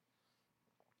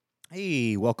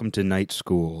Hey, welcome to night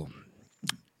school.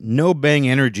 No Bang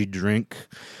energy drink,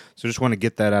 so just want to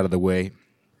get that out of the way.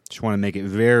 Just want to make it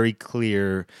very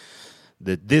clear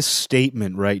that this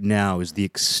statement right now is the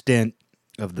extent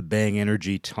of the Bang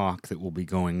energy talk that will be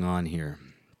going on here.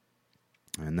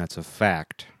 And that's a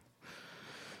fact.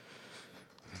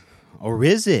 Or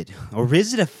is it? Or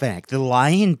is it a fact? They're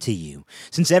lying to you.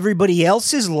 Since everybody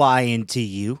else is lying to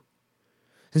you,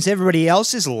 since everybody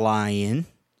else is lying,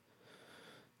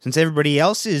 since everybody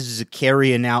else is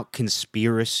carrying out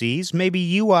conspiracies, maybe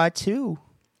you are too.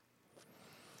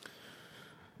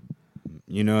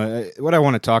 You know, what I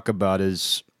want to talk about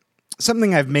is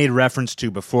something I've made reference to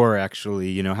before, actually.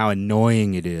 You know, how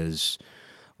annoying it is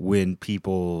when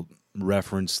people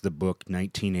reference the book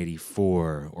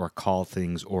 1984 or call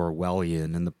things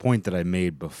Orwellian. And the point that I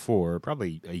made before,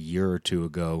 probably a year or two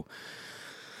ago,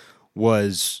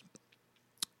 was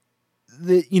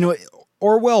that, you know,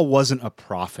 Orwell wasn't a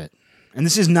prophet. And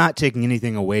this is not taking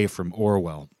anything away from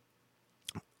Orwell,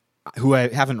 who I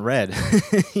haven't read.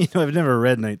 I've never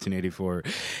read 1984.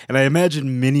 And I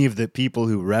imagine many of the people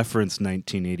who reference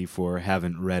 1984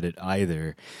 haven't read it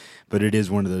either. But it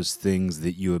is one of those things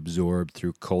that you absorb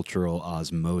through cultural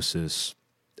osmosis.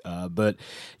 But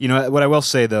what I will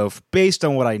say, though, based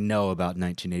on what I know about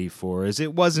 1984, is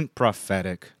it wasn't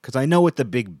prophetic, because I know what the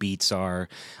big beats are.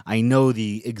 I know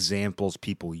the examples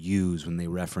people use when they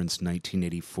reference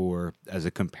 1984 as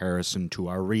a comparison to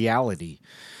our reality.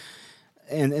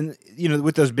 And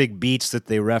with those big beats that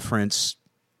they reference,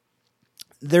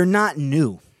 they're not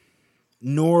new,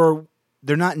 nor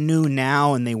they're not new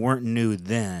now, and they weren't new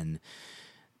then.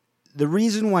 The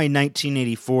reason why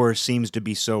 1984 seems to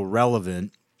be so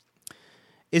relevant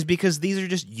is because these are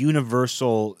just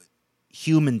universal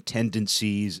human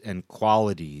tendencies and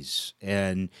qualities,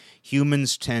 and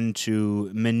humans tend to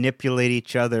manipulate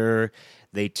each other.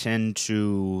 They tend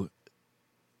to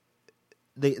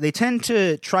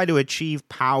try to achieve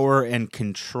power and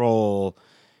control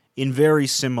in very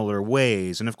similar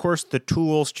ways. And of course, the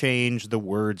tools change, the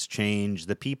words change,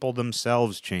 the people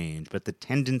themselves change, but the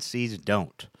tendencies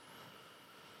don't.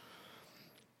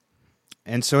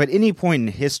 And so at any point in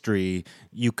history,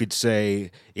 you could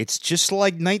say, it's just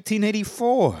like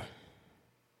 1984.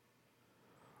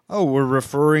 Oh, we're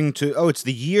referring to, it's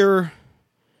the year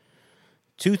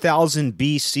 2000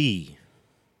 BC.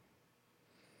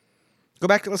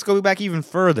 Let's go back even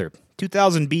further.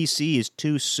 2000 BC is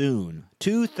too soon.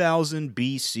 2000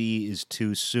 BC is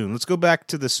too soon. Let's go back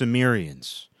to the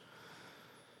Sumerians.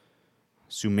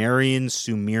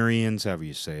 Sumerians, however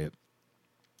you say it.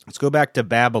 Let's go back to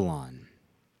Babylon.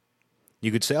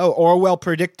 You could say, Orwell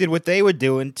predicted what they were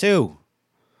doing too.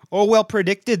 Orwell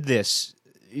predicted this,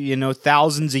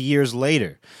 thousands of years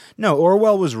later. No,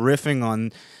 Orwell was riffing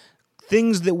on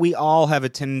things that we all have a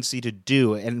tendency to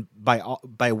do, and by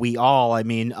we all, I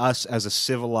mean us as a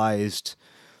civilized,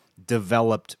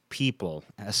 developed people,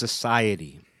 a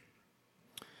society.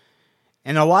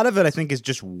 And a lot of it, I think, is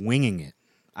just winging it.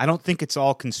 I don't think it's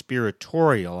all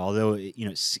conspiratorial, although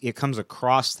it comes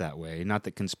across that way. Not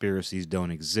that conspiracies don't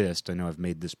exist. I know I've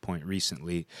made this point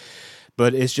recently,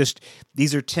 but it's just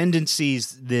these are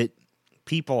tendencies that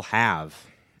people have,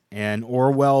 and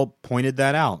Orwell pointed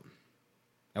that out.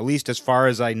 At least as far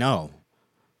as I know.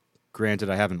 Granted,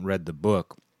 I haven't read the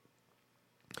book.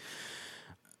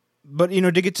 But,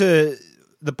 to get to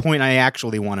the point I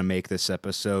actually want to make this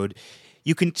episode,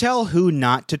 you can tell who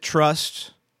not to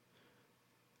trust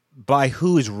by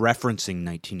who is referencing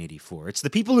 1984. It's the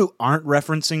people who aren't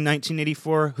referencing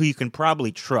 1984 who you can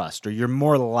probably trust, or you're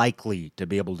more likely to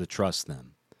be able to trust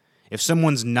them. If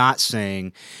someone's not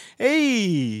saying,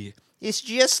 hey, it's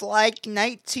just like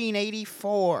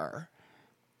 1984.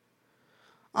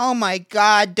 Oh my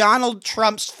God, Donald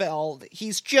Trumpsfeld.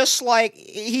 He's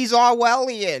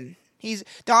Orwellian.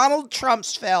 Donald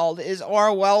Trumpsfeld is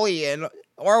Orwellian.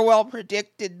 Orwell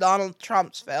predicted Donald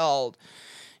Trumpsfeld.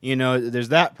 There's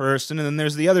that person, and then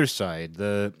there's the other side,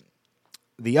 the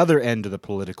other end of the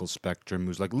political spectrum,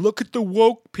 who's like, look at the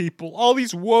woke people, all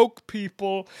these woke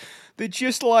people, they're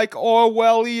just like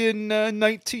Orwellian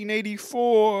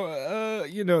 1984.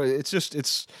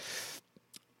 It's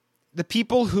the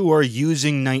people who are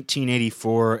using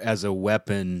 1984 as a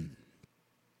weapon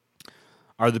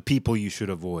are the people you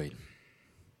should avoid.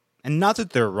 And not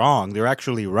that they're wrong, they're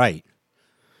actually right.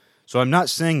 So I'm not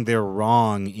saying they're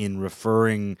wrong in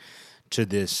referring to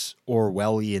this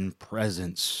Orwellian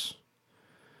presence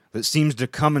that seems to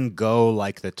come and go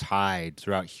like the tide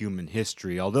throughout human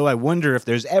history, although I wonder if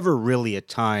there's ever really a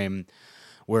time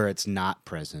where it's not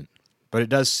present. But it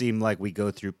does seem like we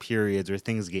go through periods where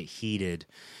things get heated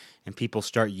and people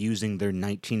start using their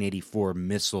 1984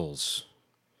 missiles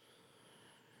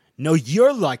No,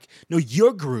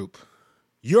 your group,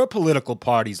 your political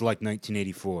party's like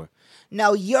 1984.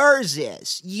 No, yours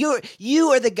is.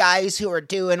 You are the guys who are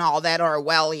doing all that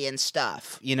Orwellian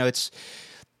stuff. You know, it's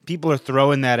people are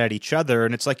throwing that at each other,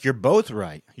 and it's like you're both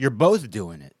right. You're both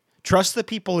doing it. Trust the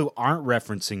people who aren't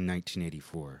referencing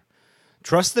 1984.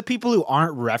 Trust the people who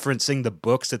aren't referencing the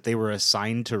books that they were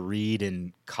assigned to read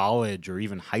in college or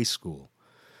even high school.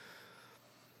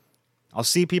 I'll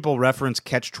see people reference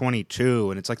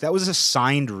Catch-22, and it's like that was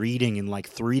assigned reading in like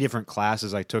 3 different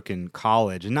classes I took in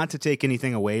college. And not to take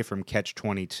anything away from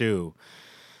Catch-22,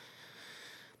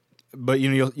 but you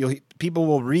know, people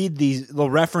will read these, they'll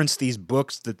reference these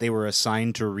books that they were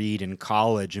assigned to read in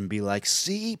college and be like,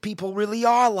 "See, people really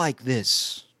are like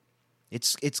this.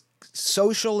 It's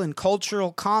social and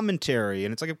cultural commentary,"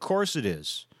 and it's like, of course it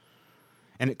is.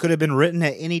 And it could have been written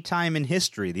at any time in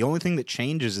history. The only thing that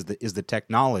changes is the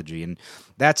technology. And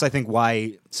that's, I think,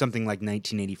 why something like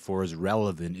 1984 is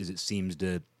relevant, is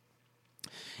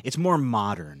it's more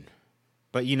modern.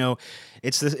 But, you know,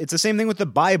 it's the same thing with the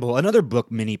Bible. Another book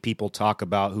many people talk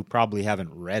about who probably haven't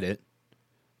read it.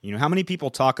 You know, how many people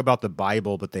talk about the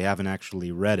Bible but they haven't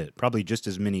actually read it? Probably just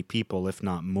as many people, if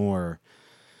not more,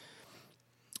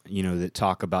 you know, that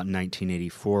talk about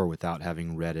 1984 without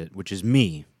having read it, which is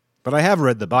me. But I have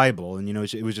read the Bible, and, you know,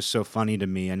 it was just so funny to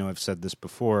me. I know I've said this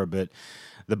before, but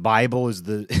the Bible is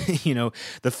you know,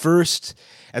 the first,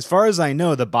 as far as I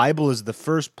know, the Bible is the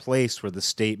first place where the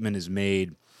statement is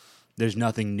made, "There's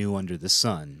nothing new under the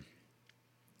sun."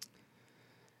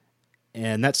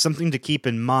 And that's something to keep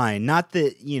in mind. Not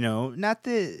that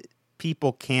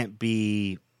people can't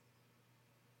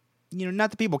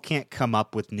come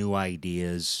up with new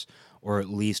ideas, or at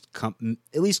least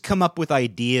come up with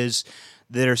ideas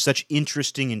that are such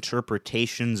interesting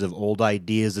interpretations of old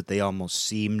ideas that they almost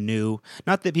seem new.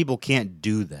 Not that people can't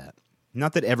do that.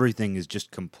 Not that everything is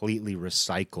just completely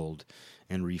recycled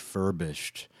and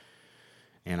refurbished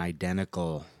and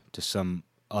identical to some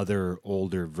other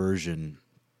older version.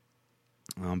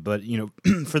 But, you know,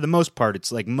 for the most part,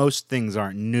 it's like most things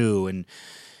aren't new, and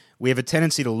we have a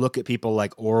tendency to look at people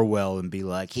like Orwell and be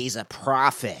like, "He's a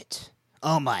prophet.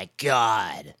 Oh my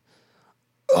God.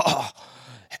 Oh,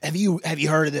 have you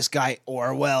heard of this guy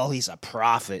Orwell? He's a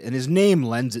prophet." And his name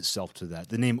lends itself to that.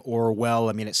 The name Orwell,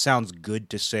 I mean, it sounds good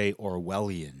to say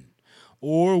Orwellian.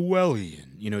 Orwellian.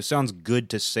 You know, it sounds good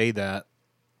to say that.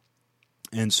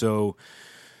 And so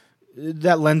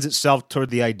that lends itself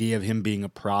toward the idea of him being a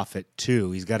prophet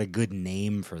too. He's got a good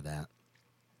name for that.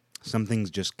 Some things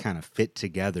just kind of fit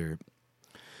together.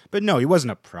 But no, he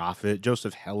wasn't a prophet.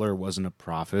 Joseph Heller wasn't a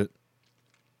prophet.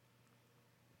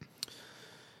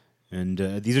 And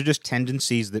these are just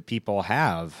tendencies that people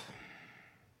have.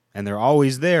 And they're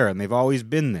always there, and they've always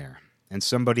been there. And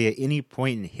somebody at any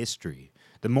point in history,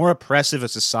 the more oppressive a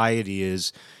society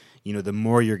is, you know, the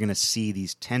more you're going to see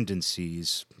these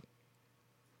tendencies.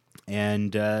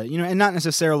 And, you know, and not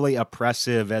necessarily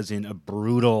oppressive as in a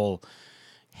brutal,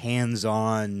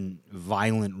 hands-on,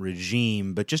 violent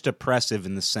regime, but just oppressive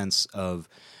in the sense of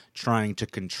trying to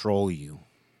control you.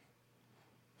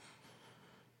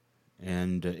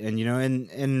 And you know,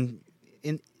 and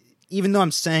even though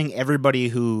I'm saying everybody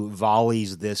who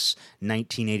volleys this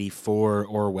 1984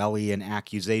 Orwellian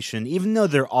accusation, even though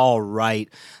they're all right,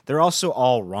 they're also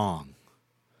all wrong.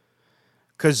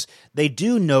 Because they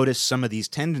do notice some of these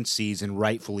tendencies and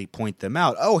rightfully point them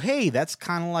out. Oh, hey, that's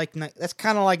kind of like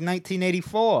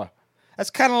 1984. That's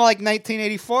kind of like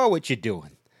 1984. What you're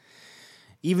doing?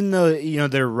 Even though, you know,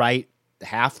 they're right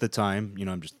half the time. You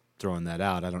know, I'm just throwing that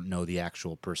out. I don't know the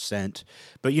actual percent,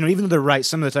 but, you know, even though they're right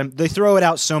some of the time, they throw it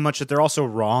out so much that they're also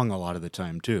wrong a lot of the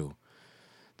time too.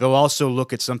 They'll also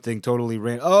look at something totally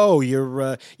random. Oh,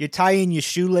 you're tying your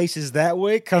shoelaces that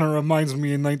way? Kind of reminds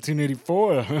me of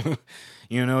 1984.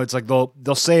 You know, it's like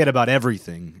they'll say it about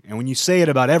everything. And when you say it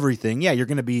about everything, yeah, you're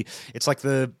going to be, it's like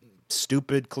the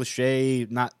stupid cliche,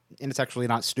 and it's actually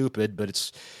not stupid, but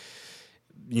it's,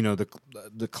 you know,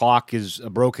 the clock is,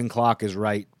 a broken clock is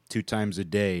right 2 times a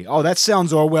day. Oh, that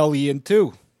sounds Orwellian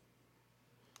too.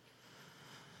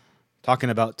 Talking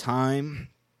about time.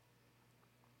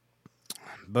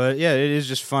 But yeah, it is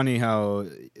just funny how,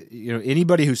 you know,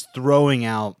 anybody who's throwing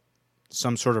out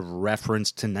some sort of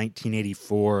reference to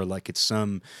 1984 like it's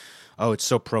it's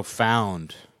so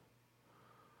profound.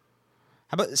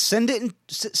 How about send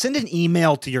an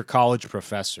email to your college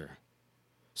professor.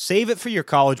 Save it for your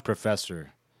college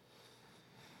professor.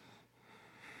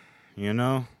 You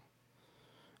know?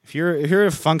 If you're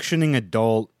a functioning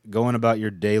adult going about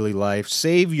your daily life,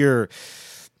 save your,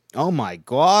 "Oh my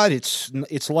God, it's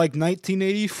like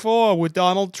 1984 with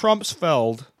Donald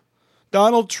Trumpsfeld.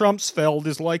 Donald Trumpsfeld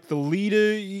is like the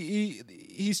leader.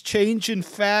 He's changing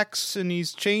facts and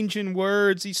he's changing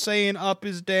words. He's saying up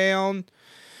is down.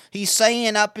 He's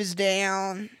saying up is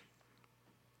down.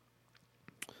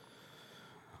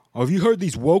 Have you heard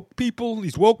these woke people?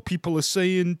 These woke people are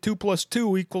saying 2 +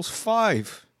 2 =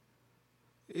 5.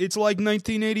 It's like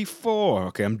 1984.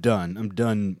 Okay, I'm done. I'm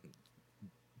done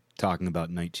talking about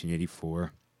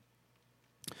 1984.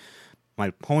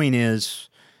 My point is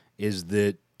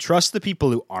that trust the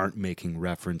people who aren't making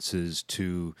references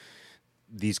to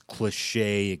these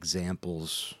cliche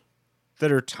examples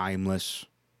that are timeless.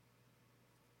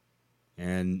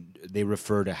 And they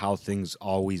refer to how things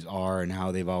always are and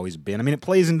how they've always been. I mean, it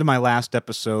plays into my last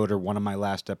episode, or one of my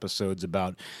last episodes,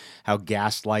 about how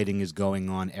gaslighting is going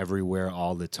on everywhere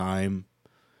all the time.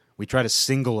 We try to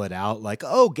single it out like,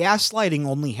 oh, gaslighting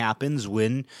only happens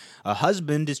when a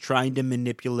husband is trying to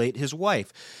manipulate his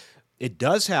wife. It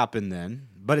does happen then,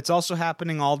 but it's also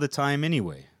happening all the time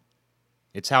anyway.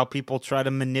 It's how people try to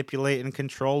manipulate and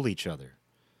control each other.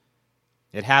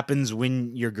 It happens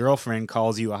when your girlfriend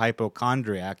calls you a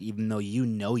hypochondriac, even though you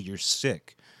know you're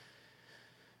sick.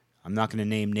 I'm not going to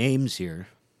name names here.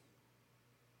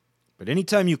 But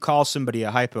anytime you call somebody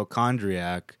a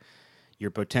hypochondriac, you're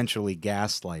potentially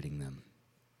gaslighting them.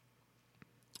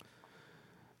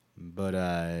 But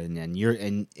and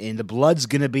the blood's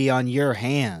going to be on your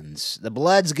hands. The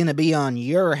blood's going to be on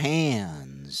your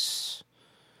hands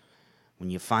when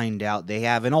you find out they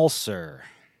have an ulcer.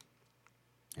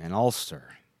 An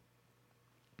ulcer.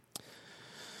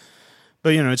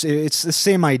 But, you know, it's the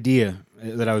same idea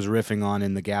that I was riffing on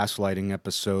in the gaslighting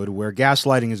episode, where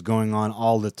gaslighting is going on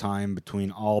all the time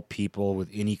between all people with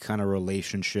any kind of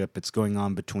relationship. It's going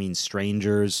on between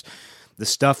strangers. The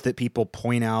stuff that people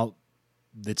point out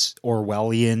that's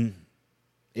Orwellian,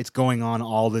 it's going on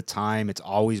all the time. It's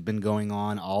always been going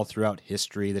on all throughout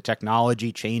history. The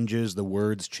technology changes, the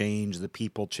words change, the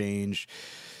people change.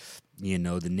 You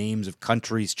know, the names of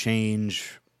countries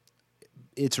change.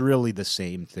 It's really the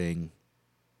same thing.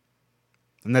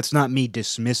 And that's not me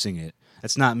dismissing it.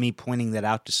 That's not me pointing that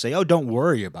out to say, oh, don't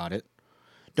worry about it.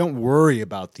 Don't worry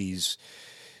about these,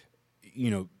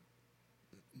 you know,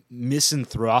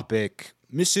 misanthropic,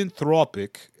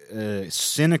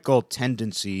 cynical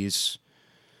tendencies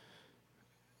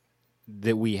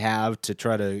that we have to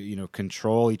try to, you know,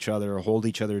 control each other, hold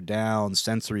each other down,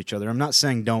 censor each other. I'm not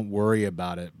saying don't worry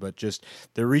about it, but just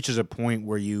there reaches a point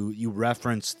where you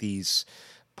reference these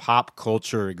pop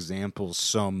culture examples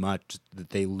so much that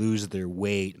they lose their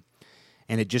weight,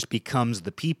 and it just becomes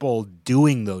the people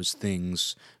doing those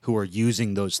things who are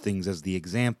using those things as the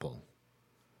example.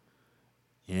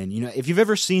 And, you know, if you've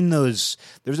ever seen there's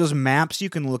those maps you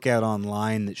can look at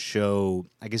online that show,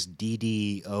 I guess,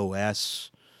 DDoS,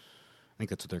 I think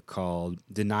that's what they're called,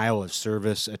 denial of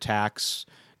service attacks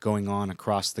going on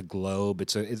across the globe.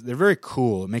 They're very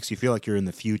cool. It makes you feel like you're in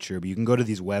the future, but you can go to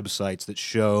these websites that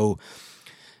show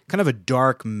kind of a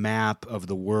dark map of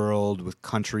the world with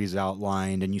countries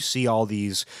outlined, and you see all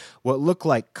these what look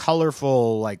like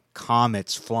colorful like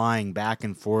comets flying back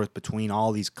and forth between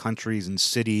all these countries and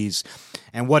cities,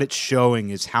 and what it's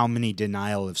showing is how many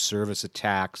denial of service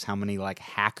attacks, how many like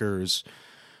hackers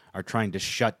are trying to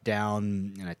shut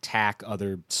down and attack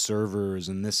other servers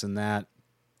and this and that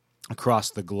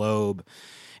across the globe.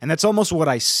 And that's almost what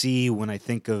I see when I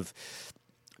think of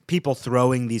people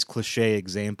throwing these cliche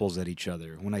examples at each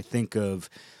other. When I think of,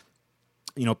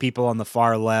 you know, people on the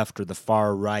far left or the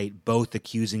far right both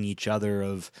accusing each other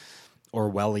of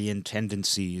Orwellian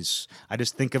tendencies, I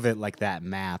just think of it like that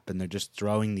map, and they're just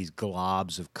throwing these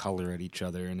globs of color at each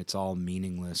other, and it's all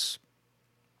meaningless.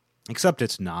 Except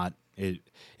it's not.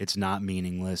 It's not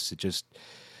meaningless. It just,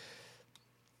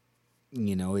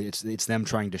 you know, it's them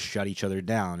trying to shut each other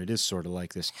down. It is sort of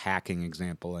like this hacking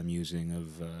example I'm using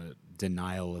of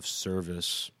denial of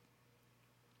service,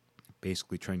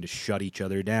 basically trying to shut each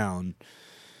other down.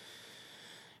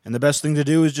 And the best thing to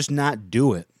do is just not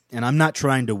do it. And I'm not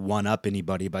trying to one-up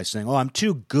anybody by saying, oh, I'm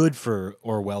too good for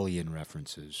Orwellian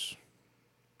references.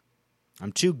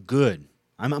 I'm too good.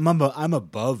 I'm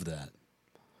above that.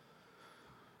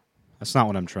 That's not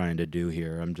what I'm trying to do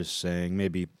here. I'm just saying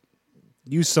maybe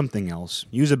use something else.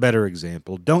 Use a better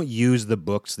example. Don't use the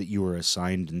books that you were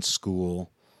assigned in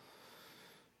school.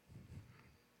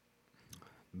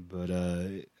 But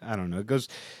I don't know. There's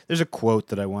a quote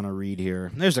that I want to read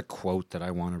here.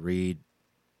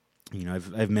 You know,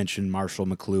 I've mentioned Marshall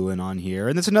McLuhan on here,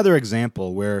 and it's another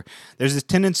example where there's this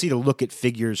tendency to look at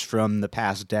figures from the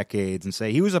past decades and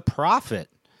say he was a prophet.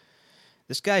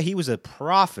 This guy, he was a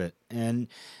prophet. And,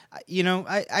 you know,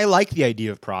 I like the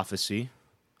idea of prophecy.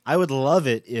 I would love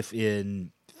it if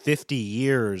in 50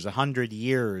 years, 100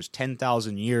 years,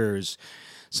 10,000 years,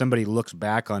 somebody looks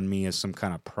back on me as some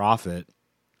kind of prophet.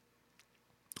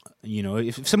 You know,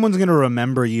 if someone's going to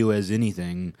remember you as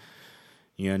anything,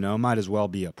 you know, might as well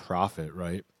be a prophet,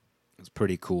 right? It's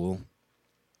pretty cool.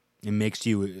 It makes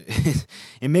you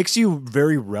it makes you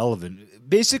very relevant.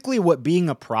 Basically what being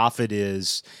a prophet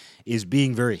is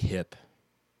being very hip.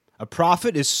 A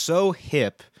prophet is so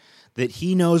hip that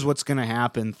he knows what's going to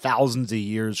happen thousands of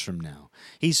years from now.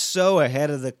 He's so ahead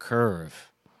of the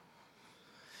curve.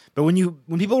 But when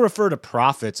people refer to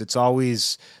prophets, it's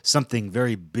always something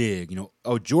very big. You know,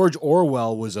 oh, George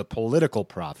Orwell was a political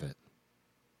prophet.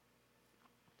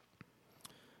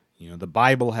 You know, the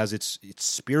Bible has its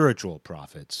spiritual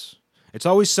prophets. It's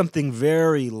always something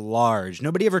very large.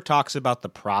 Nobody ever talks about the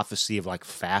prophecy of like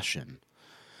fashion.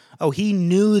 Oh, he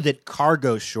knew that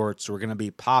cargo shorts were going to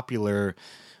be popular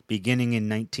beginning in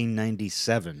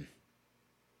 1997.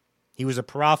 He was a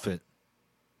prophet.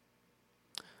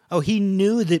 Oh, he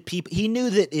knew that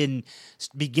in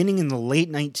beginning in the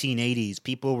late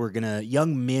 1980s,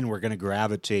 young men were gonna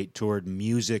gravitate toward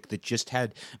music that just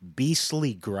had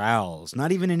beastly growls,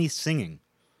 not even any singing.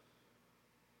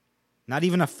 Not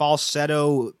even a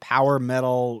falsetto power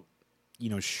metal, you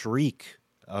know, shriek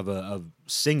of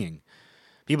singing.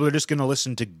 People are just gonna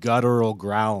listen to guttural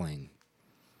growling.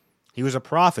 He was a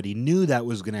prophet. He knew that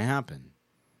was gonna happen.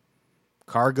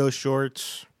 Cargo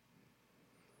shorts.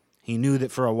 He knew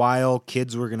that for a while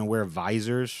kids were going to wear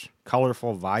visors,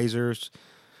 colorful visors.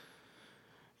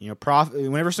 You know,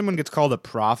 whenever someone gets called a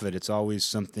prophet, it's always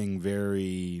something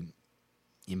very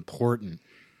important.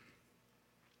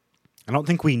 I don't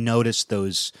think we notice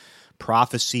those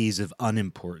prophecies of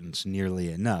unimportance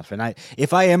nearly enough. And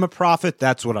if I am a prophet,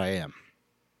 that's what I am.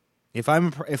 If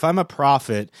I'm a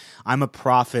prophet, I'm a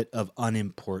prophet of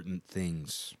unimportant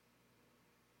things.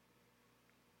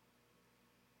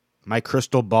 My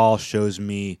crystal ball shows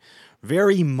me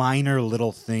very minor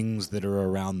little things that are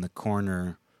around the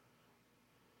corner.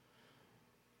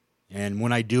 And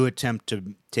when I do attempt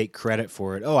to take credit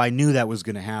for it, oh, I knew that was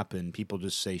going to happen, people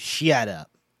just say, shut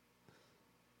up.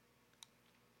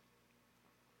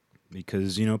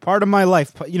 Because, you know, part of my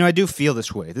life, you know, I do feel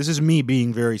this way. This is me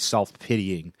being very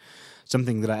self-pitying.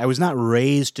 Something that I was not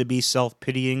raised to be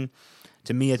self-pitying.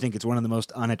 To me, I think it's one of the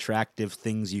most unattractive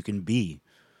things you can be.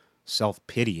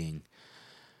 Self-pitying.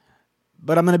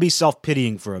 But I'm going to be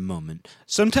self-pitying for a moment.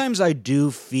 Sometimes I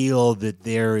do feel that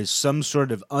there is some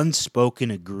sort of unspoken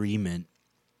agreement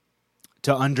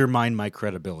to undermine my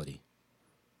credibility.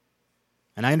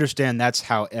 And I understand that's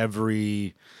how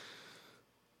every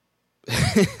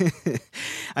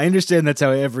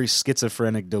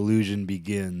schizophrenic delusion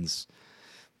begins.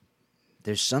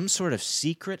 There's some sort of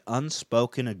secret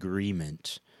unspoken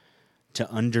agreement to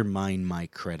undermine my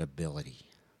credibility.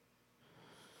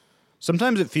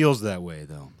 Sometimes it feels that way,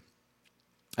 though.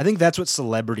 I think that's what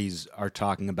celebrities are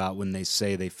talking about when they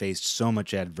say they faced so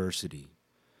much adversity.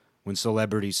 When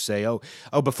celebrities say, oh,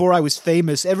 before I was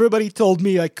famous, everybody told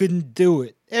me I couldn't do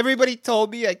it. Everybody told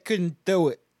me I couldn't do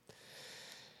it.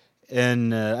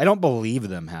 And I don't believe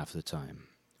them half the time.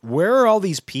 Where are all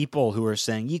these people who are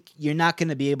saying, you're not going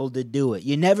to be able to do it?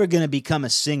 You're never going to become a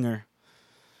singer.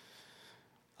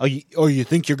 You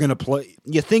think you're going to play?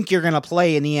 You think you're going to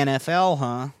play in the NFL,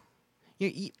 huh?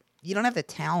 You don't have the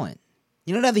talent.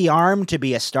 You don't have the arm to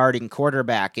be a starting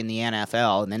quarterback in the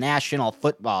NFL, in the National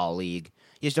Football League.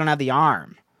 You just don't have the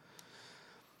arm.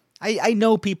 I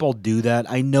know people do that.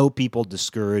 I know people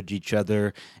discourage each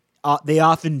other. They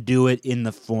often do it in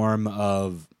the form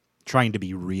of trying to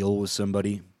be real with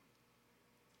somebody.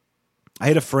 I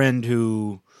had a friend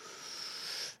who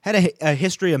had a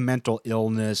history of mental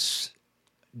illness,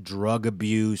 drug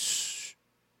abuse,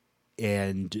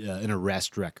 and an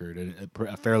arrest record,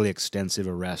 a fairly extensive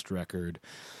arrest record,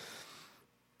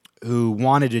 who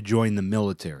wanted to join the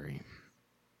military.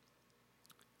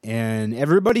 And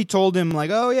everybody told him, like,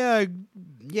 oh,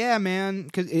 yeah, man,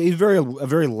 because he's a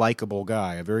very likable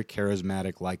guy, a very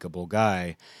charismatic, likable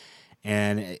guy.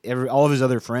 And all of his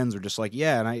other friends were just like,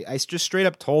 yeah, and I just straight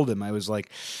up told him, I was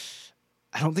like,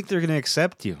 I don't think they're going to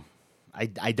accept you. I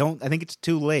think it's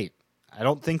too late. I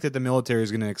don't think that the military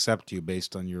is going to accept you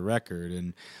based on your record.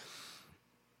 And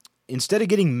instead of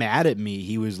getting mad at me,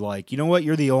 he was like, you know what?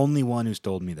 You're the only one who's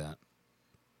told me that.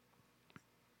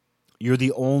 You're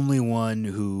the only one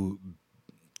who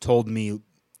told me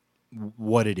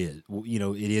what it is. You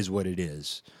know, it is what it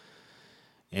is.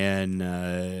 And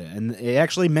it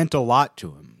actually meant a lot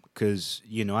to him because,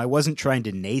 you know, I wasn't trying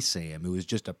to naysay him. It was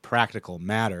just a practical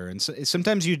matter. And so,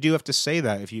 sometimes you do have to say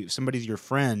that. If somebody's your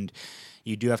friend,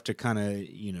 you do have to kind of,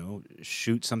 you know,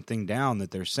 shoot something down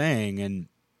that they're saying. And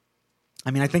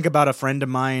I mean, I think about a friend of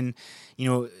mine,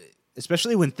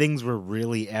 especially when things were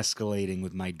really escalating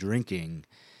with my drinking.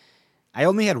 I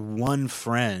only had one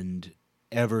friend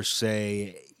ever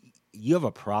say, "You have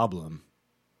a problem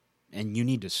and you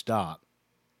need to stop."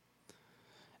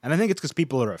 And I think it's because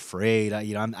people are afraid.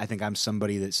 I think I'm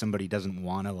somebody that somebody doesn't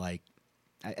want to like.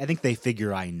 I think they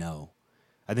figure I know.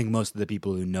 I think most of the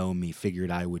people who know me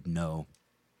figured I would know.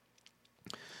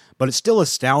 But it still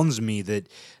astounds me that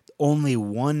only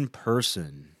one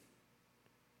person.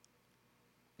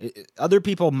 Other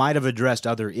people might have addressed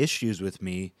other issues with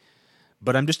me,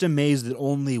 but I'm just amazed that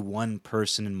only one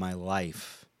person in my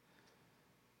life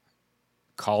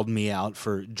called me out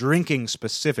for drinking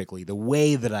specifically, the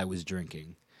way that I was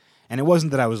drinking. And it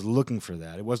wasn't that I was looking for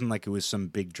that. It wasn't like it was some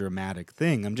big dramatic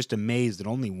thing. I'm just amazed that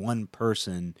only one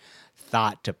person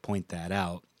thought to point that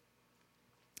out.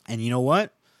 And you know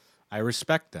what? I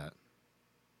respect that.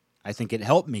 I think it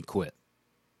helped me quit.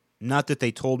 Not that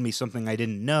they told me something I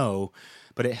didn't know,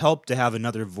 but it helped to have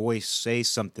another voice say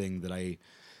something that I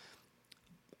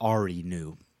already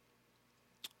knew.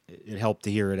 It helped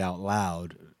to hear it out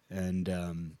loud. And,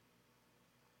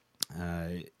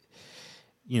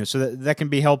 so that can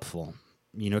be helpful.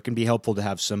 It can be helpful to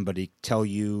have somebody tell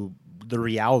you the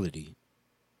reality.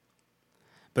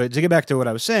 But to get back to what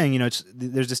I was saying,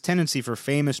 there's this tendency for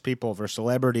famous people, for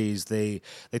celebrities, they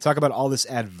talk about all this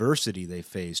adversity they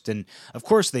faced. And, of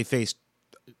course, they faced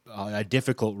a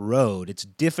difficult road. It's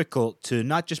difficult to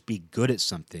not just be good at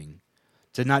something,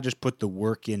 to not just put the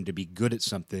work in to be good at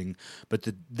something, but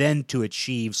then to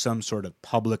achieve some sort of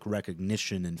public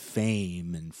recognition and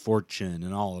fame and fortune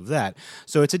and all of that.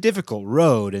 So it's a difficult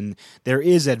road, and there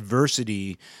is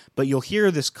adversity, but you'll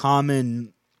hear this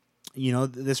common,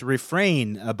 this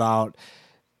refrain about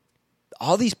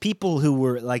all these people who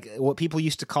were like what people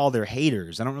used to call their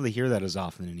haters. I don't really hear that as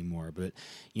often anymore, but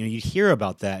you'd hear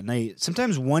about that, and I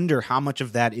sometimes wonder how much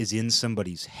of that is in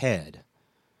somebody's head.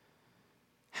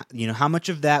 How much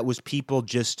of that was people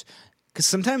just... Because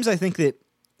sometimes I think that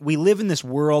we live in this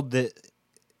world that,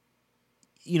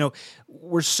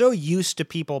 we're so used to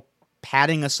people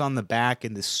patting us on the back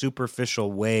in this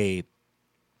superficial way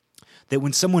that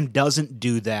when someone doesn't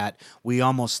do that, we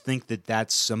almost think that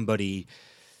that's somebody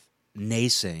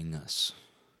naysaying us.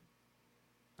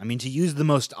 I mean, to use the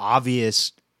most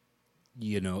obvious,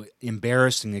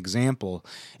 embarrassing example,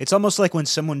 it's almost like when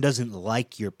someone doesn't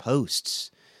like your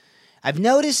posts. I've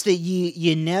noticed that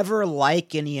you never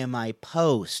like any of my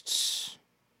posts.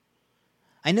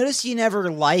 I notice you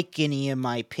never like any of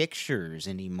my pictures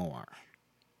anymore.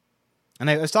 And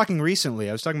I was talking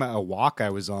about a walk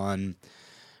I was on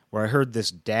where I heard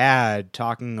this dad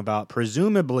talking about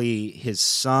presumably his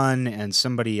son and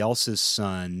somebody else's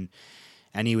son.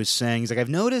 And he was saying, he's like, I've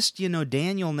noticed,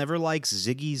 Daniel never likes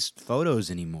Ziggy's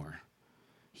photos anymore.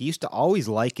 He used to always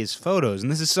like his photos,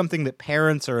 and this is something that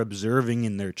parents are observing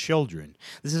in their children.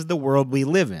 This is the world we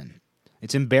live in.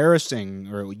 It's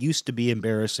embarrassing, or it used to be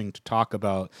embarrassing, to talk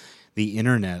about the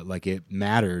internet like it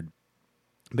mattered,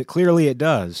 but clearly it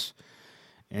does.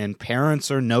 And parents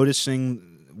are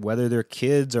noticing whether their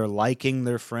kids are liking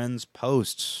their friends'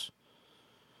 posts.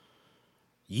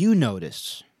 You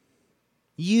notice.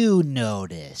 You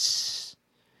notice.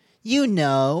 You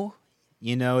know.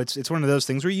 It's one of those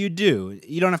things where you do.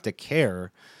 You don't have to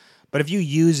care. But if you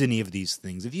use any of these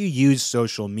things, if you use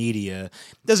social media,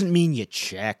 it doesn't mean you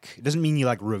check. It doesn't mean you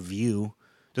review.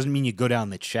 It doesn't mean you go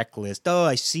down the checklist. Oh,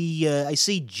 I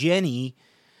see Jenny.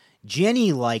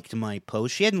 Jenny liked my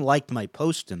post. She hadn't liked my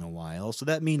post in a while, so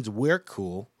that means we're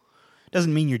cool. It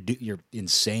doesn't mean you're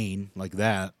insane like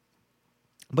that.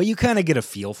 But you kind of get a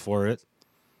feel for it.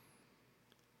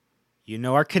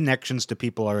 Our connections to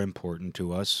people are important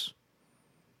to us.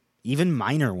 Even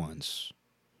minor ones.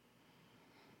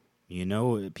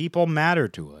 People matter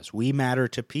to us. We matter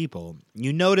to people.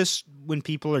 You notice when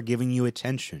people are giving you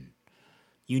attention.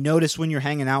 You notice when you're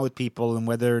hanging out with people and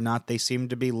whether or not they seem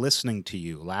to be listening to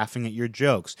you, laughing at your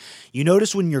jokes. You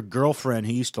notice when your girlfriend,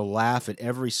 who used to laugh at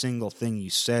every single thing you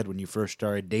said when you first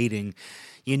started dating,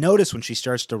 you notice when she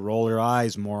starts to roll her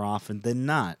eyes more often than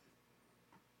not.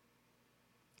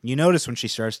 You notice when she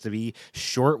starts to be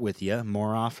short with you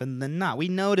more often than not. We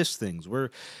notice things.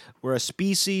 We're a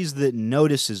species that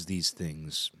notices these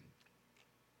things.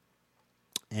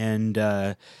 And,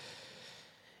 but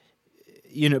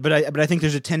I think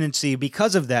there's a tendency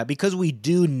because of that, because we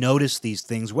do notice these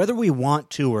things, whether we want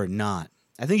to or not.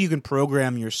 I think you can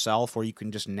program yourself or you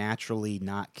can just naturally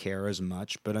not care as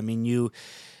much. But, I mean, you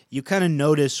kind of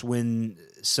notice when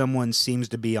someone seems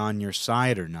to be on your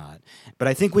side or not. But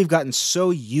I think we've gotten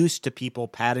so used to people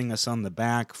patting us on the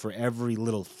back for every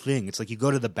little thing. It's like you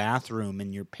go to the bathroom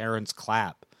and your parents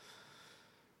clap.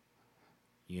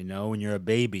 When you're a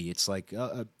baby, it's like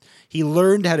he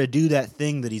learned how to do that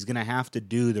thing that he's going to have to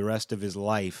do the rest of his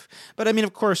life. But I mean,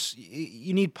 of course,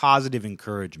 you need positive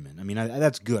encouragement. I mean,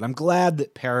 that's good. I'm glad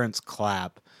that parents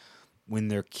clap when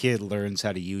their kid learns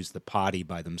how to use the potty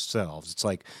by themselves. It's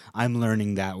like I'm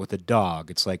learning that with a dog.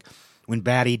 It's like when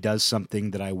Batty does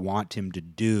something that I want him to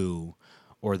do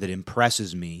or that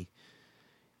impresses me,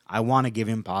 I want to give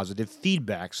him positive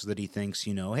feedback so that he thinks,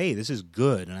 hey, this is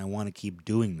good and I want to keep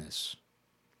doing this.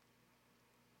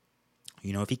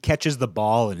 If he catches the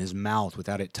ball in his mouth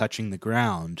without it touching the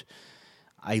ground,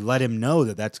 I let him know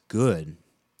that that's good.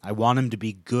 I want him to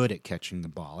be good at catching the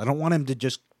ball. I don't want him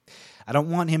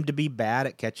to be bad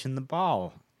at catching the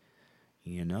ball.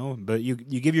 But you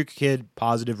give your kid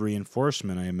positive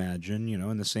reinforcement, I imagine,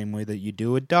 in the same way that you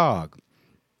do a dog.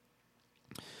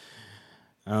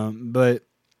 But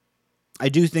I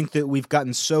do think that we've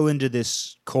gotten so into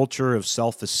this culture of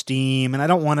self-esteem, and I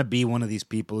don't want to be one of these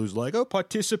people who's like, oh,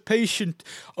 participation.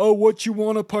 Oh, what, you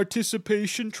want, a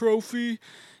participation trophy?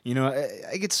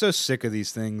 I get so sick of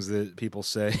these things that people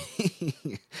say.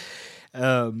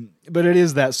 But it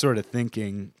is that sort of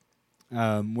thinking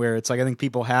where it's like I think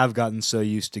people have gotten so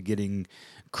used to getting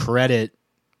credit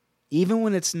even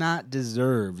when it's not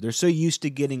deserved. They're so used to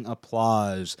getting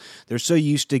applause. They're so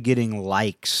used to getting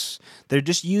likes. They're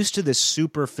just used to this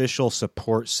superficial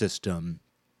support system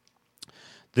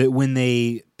that when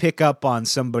they pick up on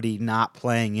somebody not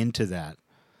playing into that,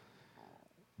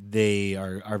 they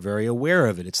are very aware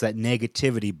of it. It's that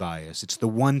negativity bias. It's the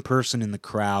one person in the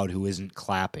crowd who isn't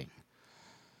clapping.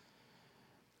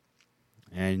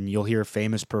 And you'll hear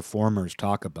famous performers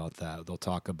talk about that. They'll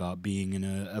talk about being in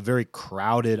a very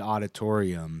crowded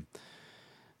auditorium,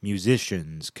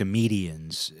 musicians,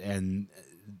 comedians, and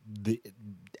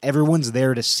everyone's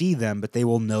there to see them, but they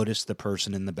will notice the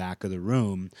person in the back of the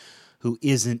room who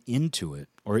isn't into it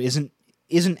or isn't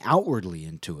outwardly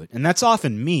into it. And that's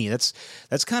often me. That's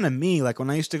kind of me. Like when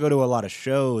I used to go to a lot of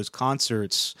shows,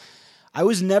 concerts, I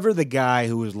was never the guy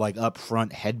who was like up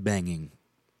front headbanging.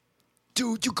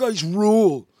 Dude, you guys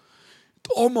rule.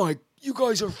 Oh my, you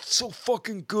guys are so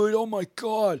fucking good. Oh my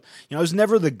God. I was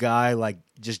never the guy like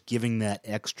just giving that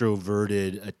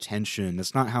extroverted attention.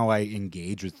 That's not how I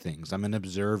engage with things. I'm an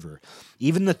observer.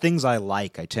 Even the things I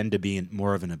like, I tend to be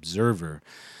more of an observer.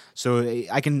 So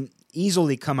I can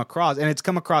easily come across, and it's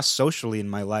come across socially in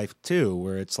my life too,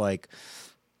 where it's like,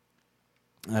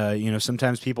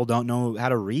 sometimes people don't know how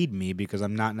to read me because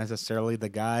I'm not necessarily the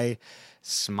guy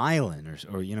smiling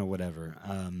or whatever.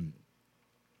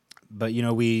 But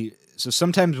so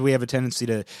sometimes we have a tendency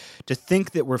to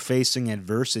think that we're facing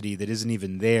adversity that isn't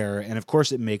even there, and of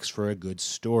course it makes for a good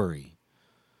story.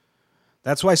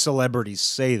 That's why celebrities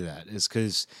say that, is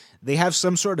because they have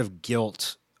some sort of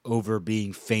guilt over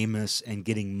being famous and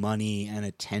getting money and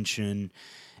attention,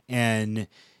 and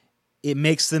it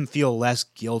makes them feel less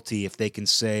guilty if they can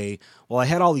say, well, I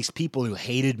had all these people who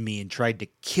hated me and tried to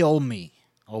kill me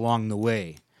along the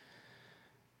way.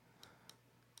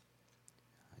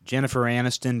 Jennifer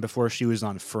Aniston, before she was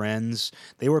on Friends,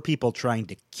 they were people trying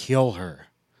to kill her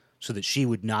so that she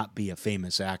would not be a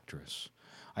famous actress.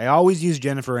 I always use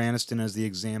Jennifer Aniston as the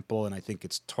example, and I think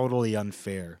it's totally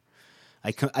unfair.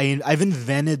 I've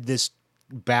invented this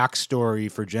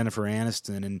backstory for Jennifer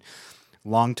Aniston, and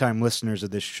longtime listeners of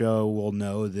this show will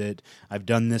know that I've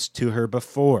done this to her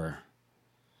before.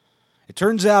 It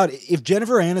turns out if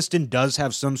Jennifer Aniston does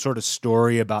have some sort of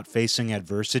story about facing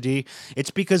adversity,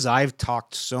 it's because I've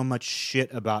talked so much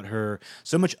shit about her,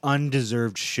 so much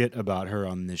undeserved shit about her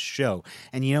on this show.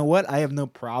 And you know what? I have no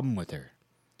problem with her.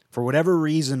 For whatever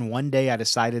reason, one day I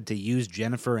decided to use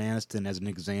Jennifer Aniston as an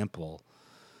example,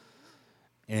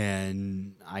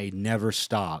 and I never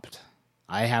stopped.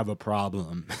 I have a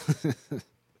problem.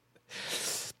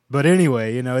 But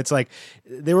anyway, it's like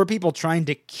there were people trying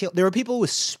to kill. There were people with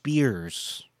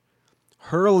spears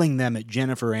hurling them at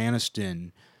Jennifer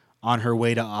Aniston on her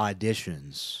way to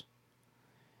auditions.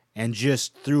 And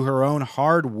just through her own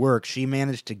hard work, she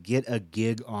managed to get a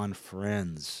gig on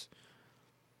Friends.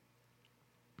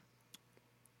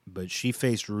 But she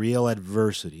faced real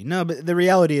adversity. No, but the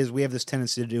reality is we have this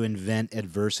tendency to invent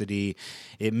adversity.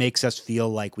 It makes us feel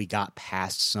like we got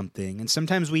past something, and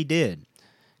sometimes we did.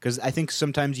 Because I think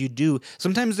sometimes you do.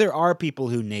 Sometimes there are people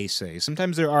who naysay.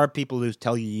 Sometimes there are people who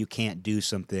tell you can't do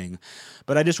something.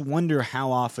 But I just wonder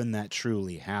how often that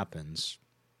truly happens.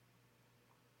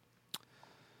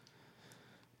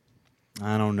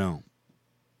 I don't know.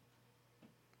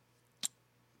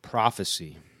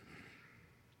 Prophecy.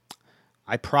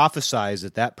 I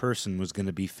prophesized that person was going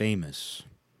to be famous.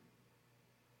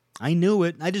 I knew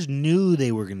it. I just knew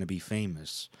they were going to be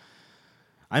famous.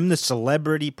 I'm the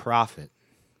celebrity prophet.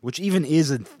 which even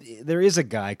there is a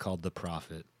guy called the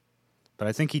Prophet, but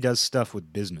I think he does stuff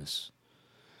with business.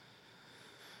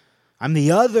 I'm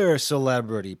the other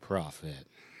celebrity prophet.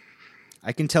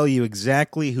 I can tell you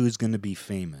exactly who's going to be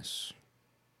famous.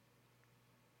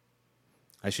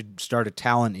 I should start a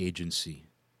talent agency.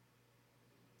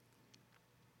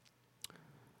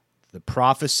 The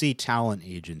Prophecy Talent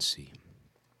Agency.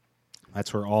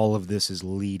 That's where all of this is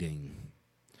leading.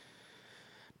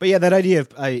 But yeah, that idea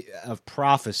of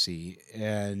prophecy,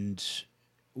 and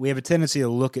we have a tendency to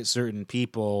look at certain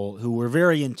people who were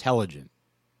very intelligent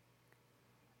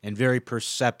and very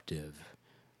perceptive,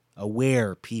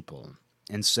 aware people,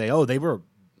 and say, "Oh, they were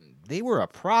a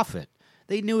prophet.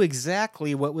 They knew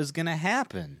exactly what was going to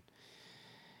happen."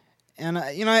 And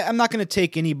I'm not going to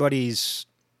take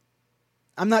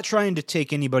I'm not trying to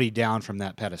take anybody down from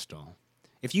that pedestal.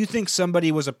 If you think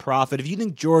somebody was a prophet, if you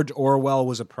think George Orwell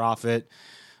was a prophet,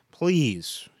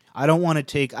 please, I've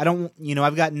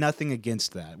got nothing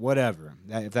against that. Whatever.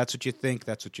 If that's what you think,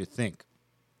 that's what you think.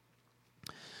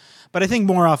 But I think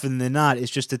more often than not,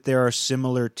 it's just that there are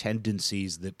similar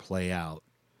tendencies that play out,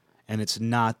 and it's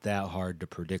not that hard to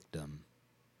predict them.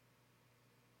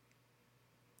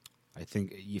 I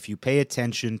think if you pay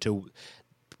attention to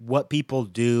what people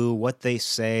do, what they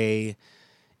say,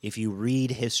 if you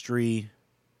read history,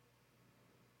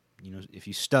 if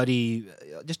you study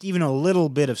just even a little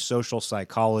bit of social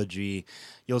psychology,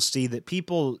 you'll see that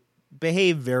people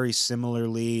behave very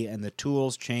similarly, and the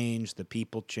tools change, the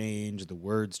people change, the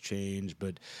words change,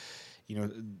 but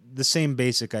the same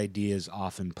basic ideas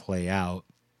often play out.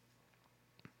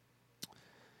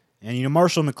 And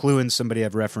Marshall McLuhan's somebody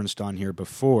I've referenced on here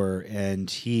before, and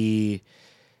he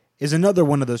is another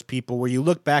one of those people where you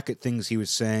look back at things he was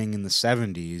saying in the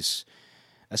 70s,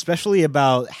 especially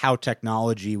about how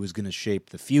technology was going to shape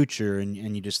the future, and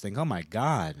you just think, oh my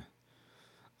God,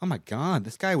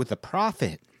 this guy with a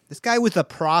prophet.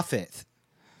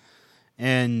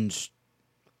 And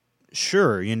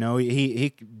sure, he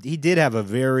did have a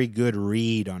very good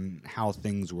read on how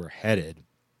things were headed.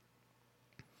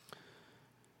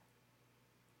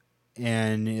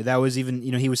 And that was even,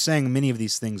 he was saying many of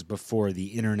these things before the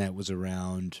internet was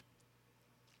around.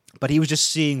 But he was just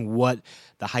seeing what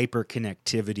the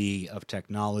hyperconnectivity of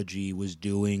technology was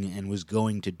doing and was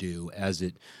going to do as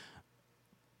it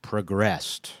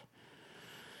progressed.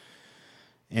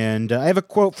 And I have a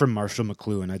quote from Marshall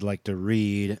McLuhan I'd like to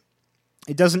read.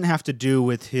 It doesn't have to do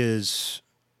with his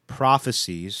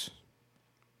prophecies,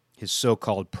 his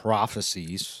so-called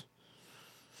prophecies,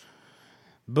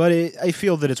 but I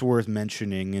feel that it's worth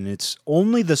mentioning, and it's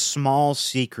only the small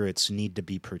secrets need to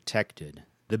be protected.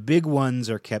 The big ones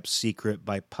are kept secret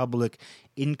by public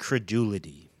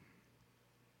incredulity.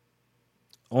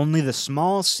 Only the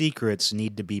small secrets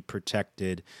need to be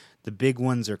protected. The big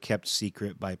ones are kept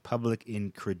secret by public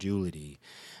incredulity.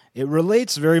 It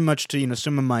relates very much to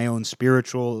some of my own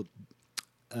spiritual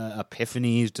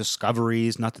epiphanies,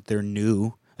 discoveries. Not that they're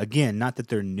new. Again, not that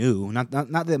they're new. Not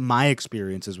that my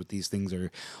experiences with these things are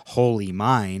wholly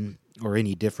mine or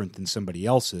any different than somebody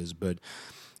else's, but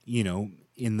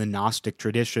in the Gnostic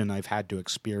tradition, I've had to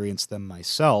experience them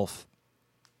myself.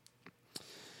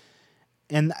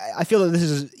 And I feel that this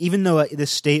is, even though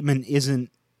this statement isn't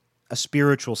a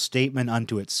spiritual statement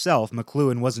unto itself,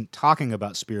 McLuhan wasn't talking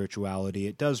about spirituality.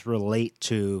 It does relate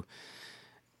to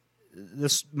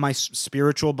my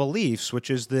spiritual beliefs, which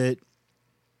is that,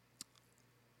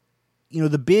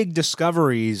 the big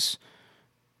discoveries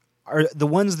are the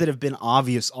ones that have been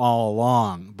obvious all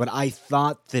along. But I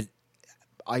thought that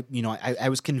I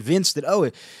was convinced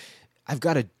that, I've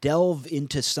got to delve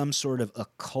into some sort of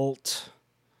occult,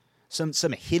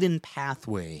 some hidden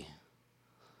pathway.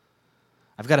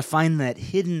 I've got to find that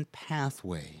hidden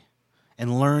pathway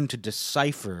and learn to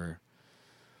decipher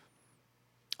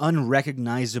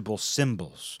unrecognizable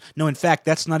symbols. No, in fact,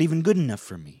 that's not even good enough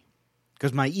for me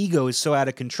because my ego is so out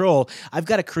of control. I've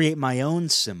got to create my own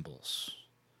symbols.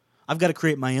 I've got to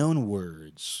create my own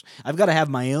words. I've got to have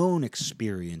my own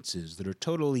experiences that are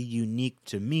totally unique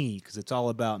to me because it's all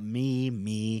about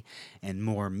me, and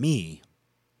more me.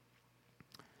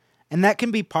 And that can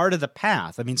be part of the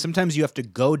path. I mean, sometimes you have to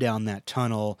go down that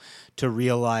tunnel to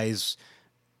realize,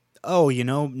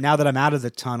 now that I'm out of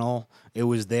the tunnel, it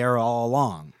was there all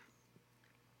along.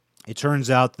 It turns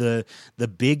out the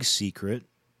big secret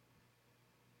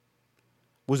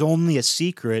was only a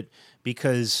secret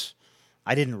because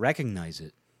I didn't recognize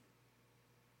it.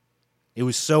 It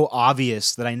was so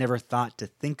obvious that I never thought to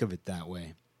think of it that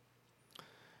way.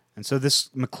 And so this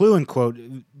McLuhan quote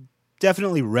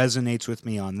definitely resonates with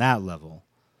me on that level,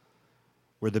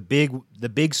 where the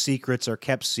big secrets are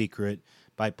kept secret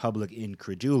by public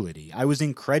incredulity. I was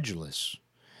incredulous.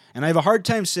 And I have a hard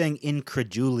time saying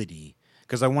incredulity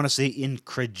because I want to say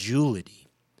incredulity.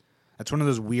 That's one of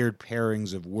those weird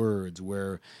pairings of words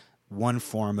where one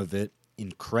form of it,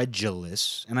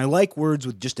 incredulous, and I like words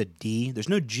with just a D. There's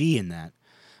no G in that.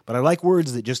 But I like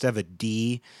words that just have a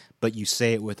D, but you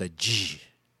say it with a G.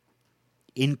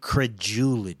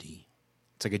 Incredulity.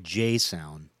 It's like a J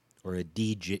sound or a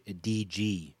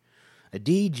DG. A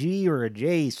DG or a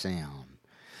J sound.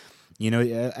 You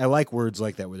know, I like words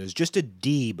like that where there's just a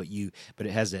D, but it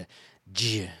has a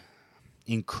J.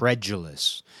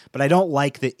 Incredulous. But I don't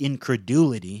like the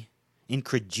incredulity.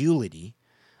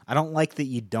 I don't like that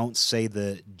you don't say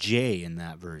the J in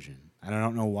that version. And I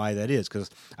don't know why that is, because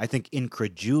I think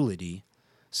incredulity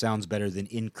sounds better than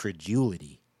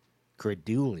incredulity.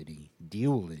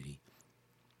 Duality.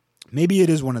 Maybe it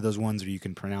is one of those ones where you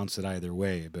can pronounce it either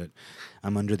way, but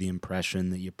I'm under the impression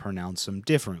that you pronounce them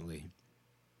differently.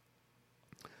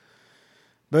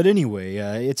 But anyway,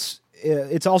 it's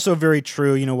also very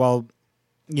true, you know, while,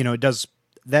 you know, it does,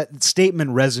 that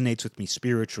statement resonates with me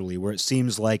spiritually, where it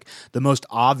seems like the most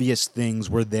obvious things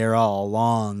were there all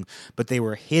along, but they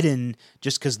were hidden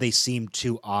just because they seemed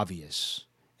too obvious.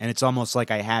 And it's almost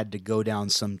like I had to go down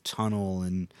some tunnel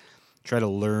and try to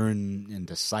learn and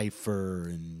decipher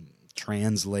and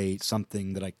translate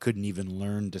something that I couldn't even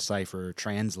learn, decipher, or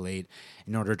translate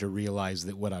in order to realize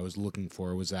that what I was looking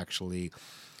for was actually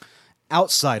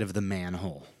outside of the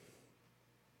manhole.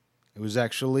 It was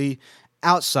actually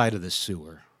outside of the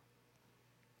sewer.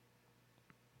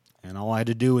 And all I had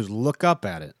to do was look up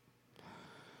at it.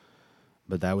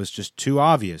 But that was just too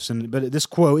obvious. But this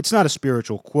quote, it's not a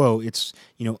spiritual quote. It's,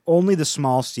 you know, only the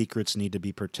small secrets need to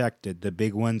be protected. The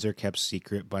big ones are kept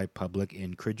secret by public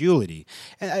incredulity.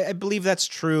 And I believe that's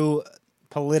true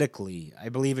politically. I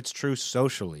believe it's true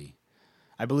socially.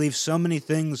 I believe so many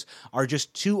things are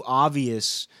just too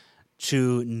obvious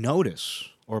to notice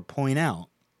or point out.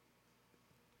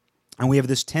 And we have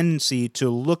this tendency to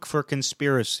look for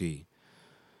conspiracy.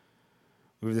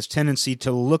 We have this tendency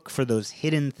to look for those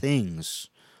hidden things.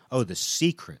 Oh, the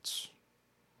secrets.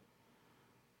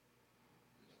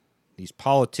 These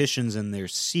politicians and their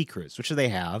secrets, which they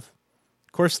have.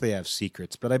 Of course they have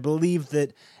secrets, but I believe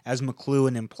that, as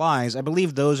McLuhan implies, I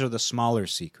believe those are the smaller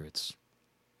secrets.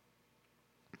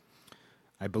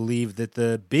 I believe that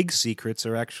the big secrets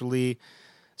are actually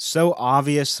so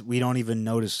obvious we don't even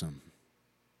notice them.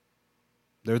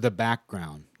 They're the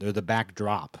background. They're the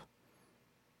backdrop.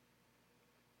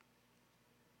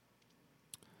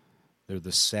 They're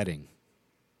the setting.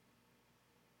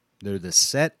 They're the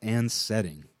set and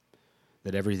setting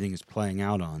that everything is playing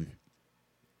out on.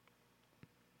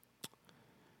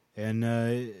 And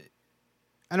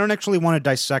I don't actually want to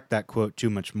dissect that quote too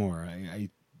much more.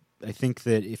 I think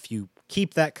that if you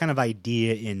keep that kind of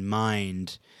idea in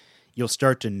mind, you'll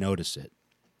start to notice it.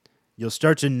 You'll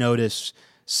start to notice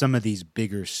some of these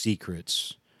bigger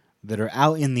secrets that are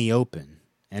out in the open,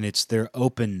 and it's their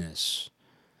openness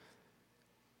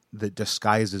that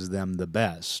disguises them the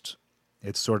best.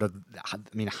 It's sort of,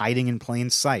 hiding in plain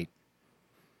sight.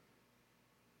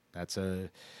 That's a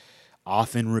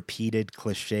often repeated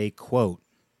cliche quote.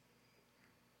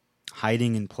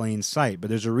 Hiding in plain sight. But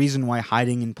there's a reason why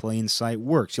hiding in plain sight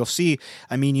works. You'll see,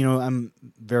 I'm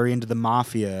very into the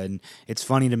mafia, and it's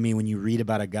funny to me when you read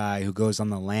about a guy who goes on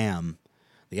the lam.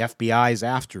 The FBI's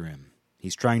after him.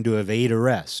 He's trying to evade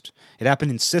arrest. It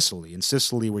happened in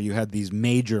Sicily where you had these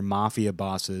major mafia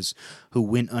bosses who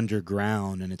went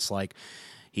underground, and it's like,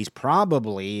 he's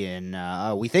probably in,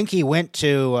 we think he went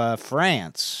to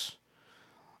France.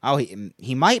 Oh,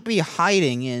 he might be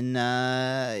hiding in,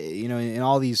 in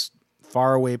all these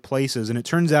faraway places, and it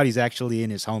turns out he's actually in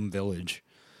his home village.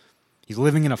 He's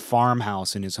living in a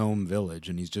farmhouse in his home village,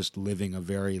 and he's just living a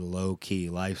very low-key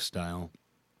lifestyle.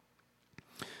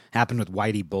 Happened with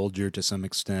Whitey Bulger to some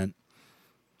extent.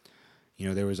 You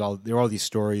know, there were all these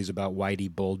stories about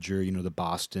Whitey Bulger, you know, the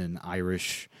Boston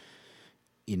Irish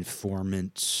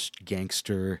informant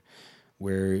gangster,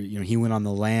 where, you know, he went on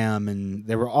the lam, and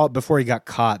there were all, before he got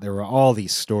caught, there were all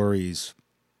these stories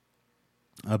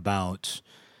about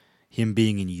him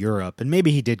being in Europe, and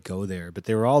maybe he did go there, but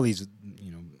there were all these, you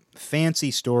know,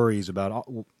 fancy stories about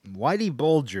Whitey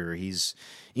Bulger. He's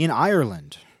in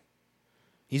Ireland.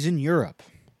 He's in Europe.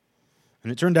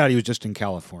 And it turned out he was just in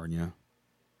California.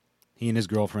 He and his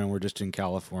girlfriend were just in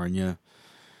California,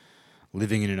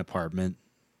 living in an apartment,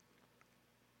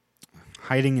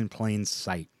 hiding in plain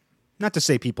sight. Not to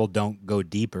say people don't go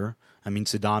deeper. I mean,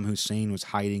 Saddam Hussein was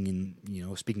hiding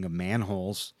in, speaking of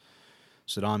manholes,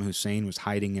 Saddam Hussein was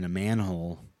hiding in a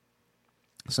manhole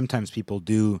Sometimes people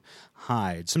do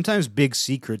hide. Sometimes big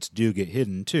secrets do get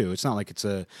hidden too. It's not like it's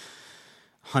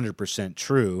 100%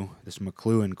 true, this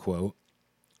McLuhan quote.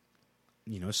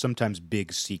 Sometimes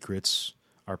big secrets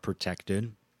are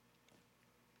protected.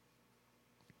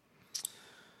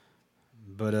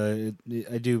 But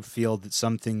I do feel that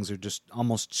some things are just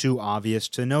almost too obvious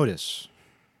to notice.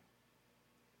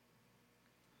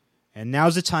 And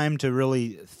now's the time to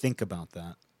really think about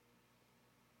that.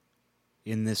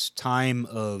 In this time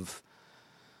of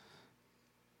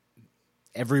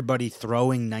everybody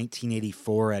throwing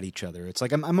 1984 at each other. It's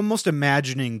like I'm almost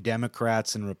imagining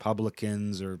Democrats and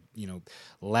Republicans, or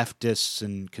leftists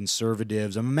and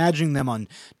conservatives. I'm imagining them on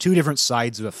two different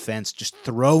sides of a fence just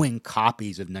throwing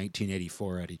copies of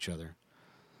 1984 at each other.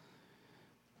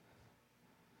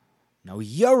 No,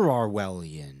 you're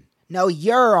Orwellian. No,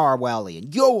 you're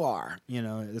Orwellian. You are.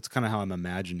 That's kind of how I'm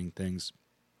imagining things.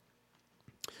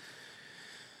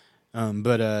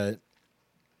 But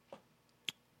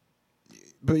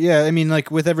yeah, I mean, like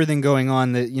with everything going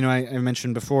on, that I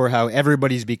mentioned before how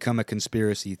everybody's become a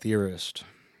conspiracy theorist.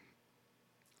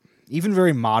 Even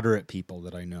very moderate people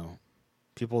that I know,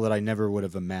 people that I never would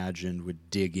have imagined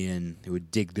would dig in, who would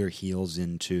dig their heels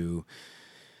into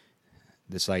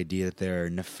this idea that there are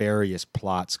nefarious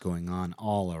plots going on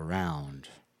all around.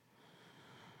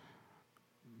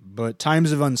 But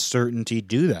times of uncertainty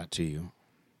do that to you.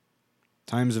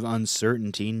 Times of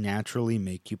uncertainty naturally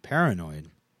make you paranoid.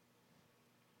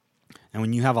 And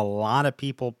when you have a lot of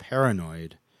people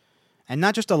paranoid, and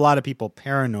not just a lot of people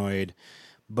paranoid,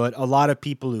 but a lot of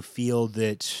people who feel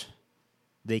that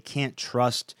they can't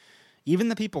trust even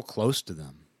the people close to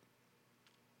them.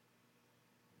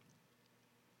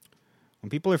 When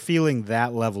people are feeling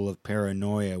that level of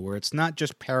paranoia, where it's not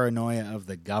just paranoia of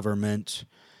the government,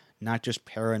 not just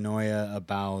paranoia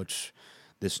about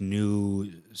this new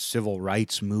civil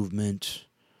rights movement,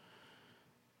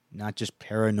 not just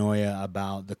paranoia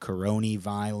about the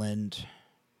coronavirus,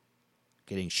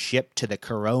 getting shipped to the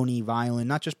coronavirus,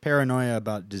 not just paranoia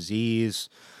about disease,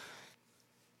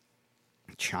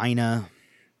 China,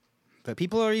 but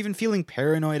people are even feeling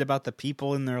paranoid about the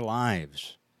people in their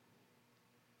lives.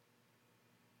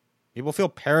 People feel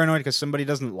paranoid because somebody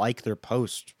doesn't like their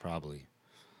post, probably.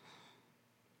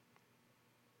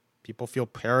 People feel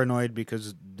paranoid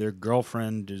because their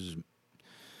girlfriend is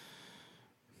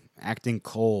acting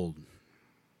cold.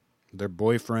 Their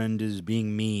boyfriend is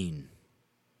being mean.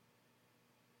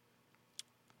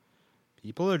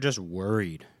 People are just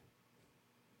worried.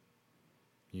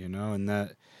 And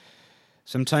that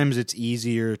sometimes it's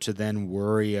easier to then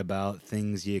worry about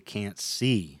things you can't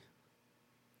see.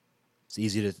 It's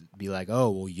easy to be like, oh,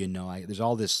 well, there's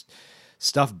all this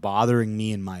stuff bothering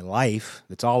me in my life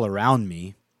that's all around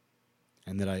me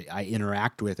and that I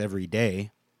interact with every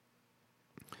day.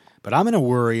 But I'm going to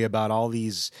worry about all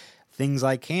these things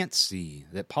I can't see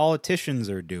that politicians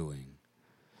are doing.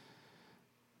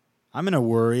 I'm going to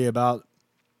worry about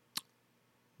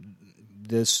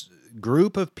this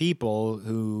group of people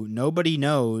who nobody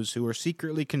knows, who are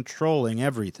secretly controlling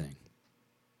everything.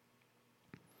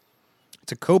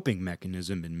 It's a coping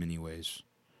mechanism in many ways.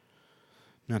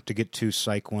 Not to get too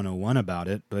Psych 101 about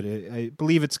it, but I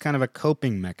believe it's kind of a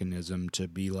coping mechanism to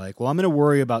be like, well, I'm going to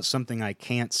worry about something I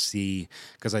can't see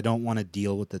because I don't want to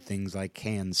deal with the things I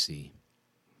can see.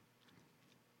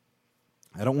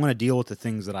 I don't want to deal with the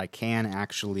things that I can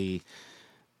actually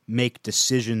make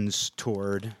decisions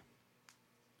toward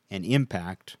and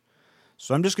impact.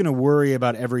 So I'm just going to worry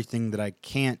about everything that I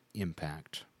can't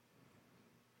impact.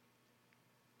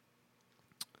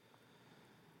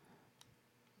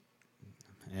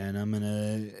 And I'm going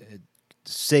to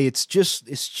say it's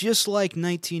just like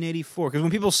 1984. Because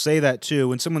when people say that too,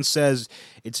 when someone says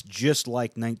it's just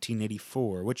like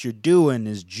 1984, what you're doing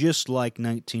is just like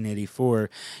 1984,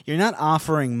 you're not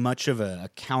offering much of a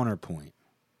counterpoint.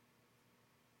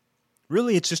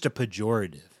 Really, it's just a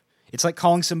pejorative. It's like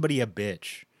calling somebody a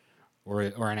bitch or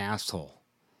an asshole.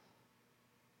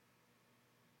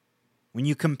 When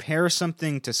you compare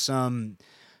something to some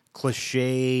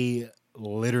cliche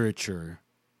literature,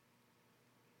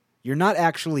 you're not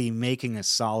actually making a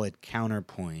solid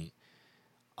counterpoint.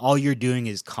 All you're doing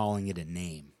is calling it a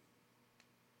name.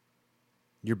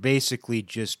 You're basically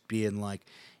just being like,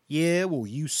 yeah, well,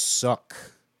 you suck.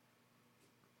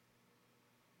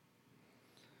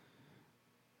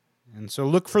 And so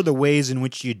look for the ways in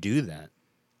which you do that.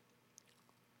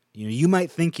 You might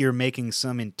think you're making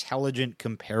some intelligent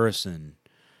comparison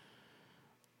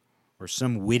or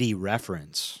some witty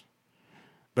reference.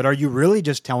 But are you really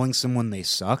just telling someone they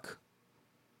suck?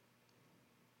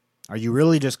 Are you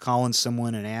really just calling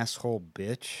someone an asshole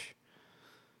bitch?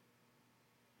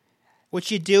 What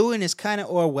you're doing is kind of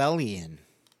Orwellian.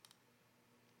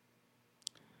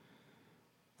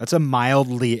 That's a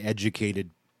mildly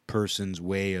educated person's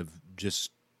way of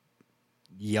just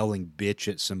yelling bitch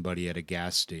at somebody at a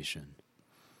gas station.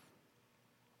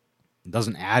 It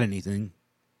doesn't add anything.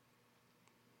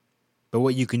 But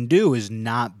what you can do is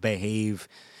not behave.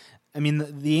 I mean,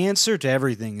 the answer to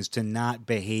everything is to not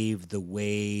behave the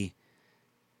way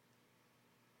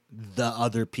the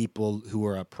other people who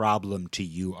are a problem to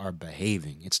you are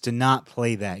behaving. It's to not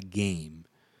play that game.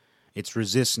 It's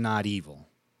resist not evil.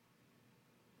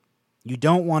 You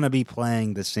don't want to be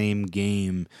playing the same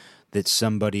game that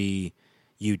somebody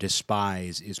you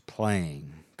despise is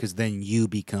playing, because then you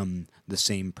become the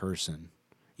same person.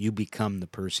 You become the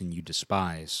person you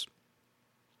despise.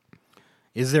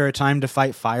 Is there a time to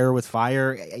fight fire with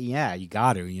fire? Yeah, you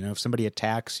got to. You know, if somebody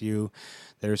attacks you,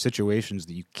 there are situations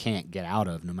that you can't get out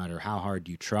of no matter how hard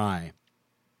you try.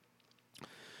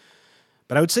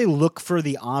 But I would say look for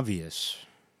the obvious.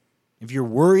 If you're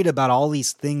worried about all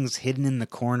these things hidden in the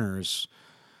corners,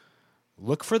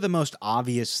 look for the most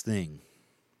obvious thing.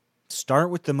 Start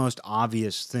with the most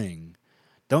obvious thing.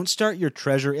 Don't start your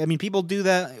treasure. I mean, people do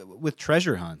that with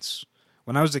treasure hunts.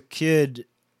 When I was a kid,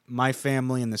 my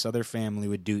family and this other family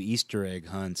would do Easter egg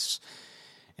hunts,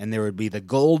 and there would be the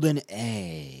golden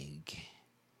egg.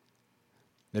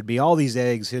 There'd be all these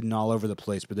eggs hidden all over the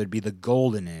place, but there'd be the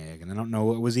golden egg, and I don't know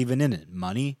what was even in it.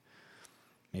 Money?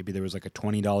 Maybe there was like a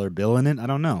 $20 bill in it. I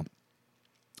don't know.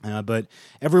 But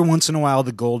every once in a while,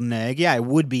 the golden egg, yeah, it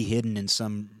would be hidden in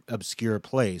some obscure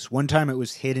place. One time it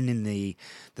was hidden in the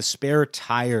spare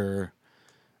tire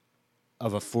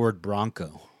of a Ford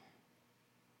Bronco.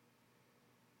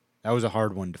 That was a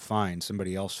hard one to find.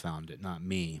 Somebody else found it, not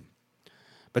me.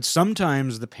 But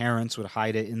sometimes the parents would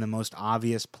hide it in the most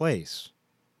obvious place.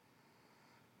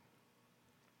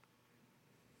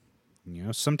 You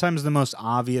know, sometimes the most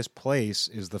obvious place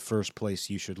is the first place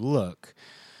you should look.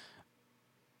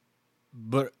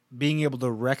 But being able to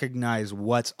recognize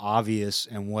what's obvious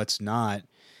and what's not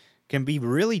can be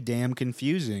really damn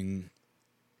confusing.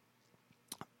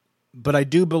 But I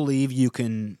do believe you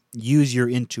can use your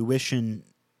intuition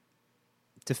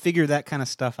to figure that kind of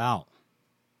stuff out.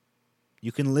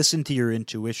 You can listen to your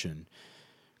intuition,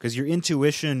 because your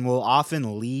intuition will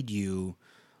often lead you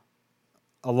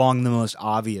along the most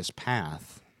obvious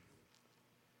path.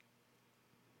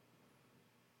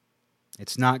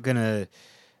 It's not going to,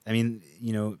 I mean,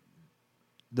 you know,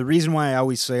 the reason why I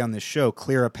always say on this show,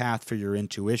 clear a path for your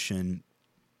intuition,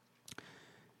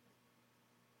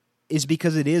 is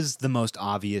because it is the most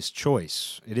obvious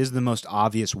choice. It is the most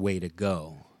obvious way to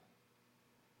go.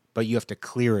 But you have to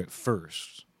clear it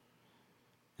first.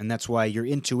 And that's why your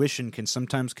intuition can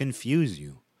sometimes confuse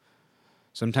you.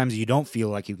 Sometimes you don't feel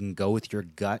like you can go with your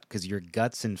gut because your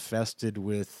gut's infested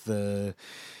with who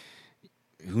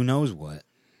knows what.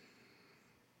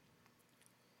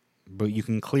 But you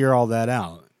can clear all that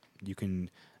out. You can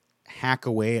hack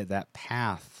away at that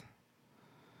path,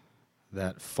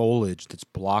 that foliage that's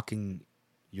blocking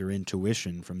your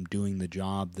intuition from doing the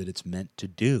job that it's meant to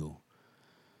do,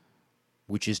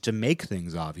 which is to make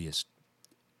things obvious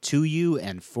to you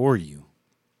and for you.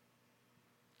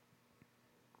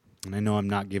 And I know I'm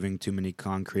not giving too many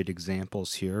concrete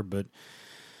examples here, but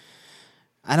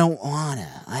I don't want to.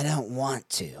 I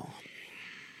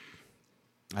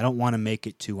don't want to make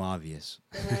it too obvious.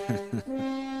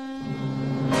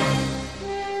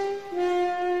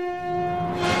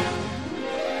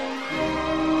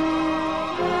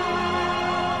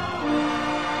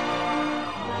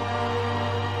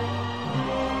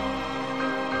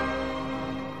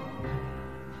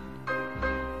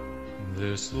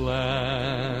 This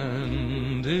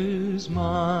land is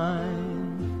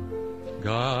mine.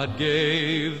 God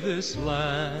gave this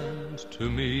land to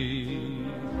me.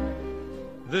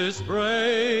 This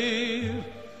brave,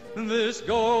 this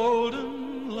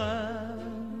golden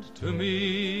land to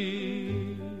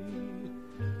me.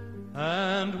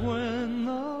 And when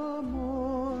the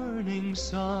morning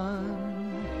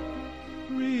sun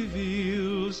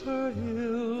reveals her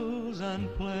hills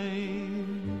and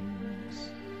plains,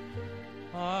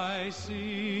 I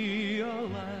see a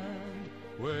land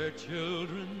where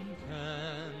children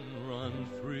can run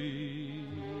free.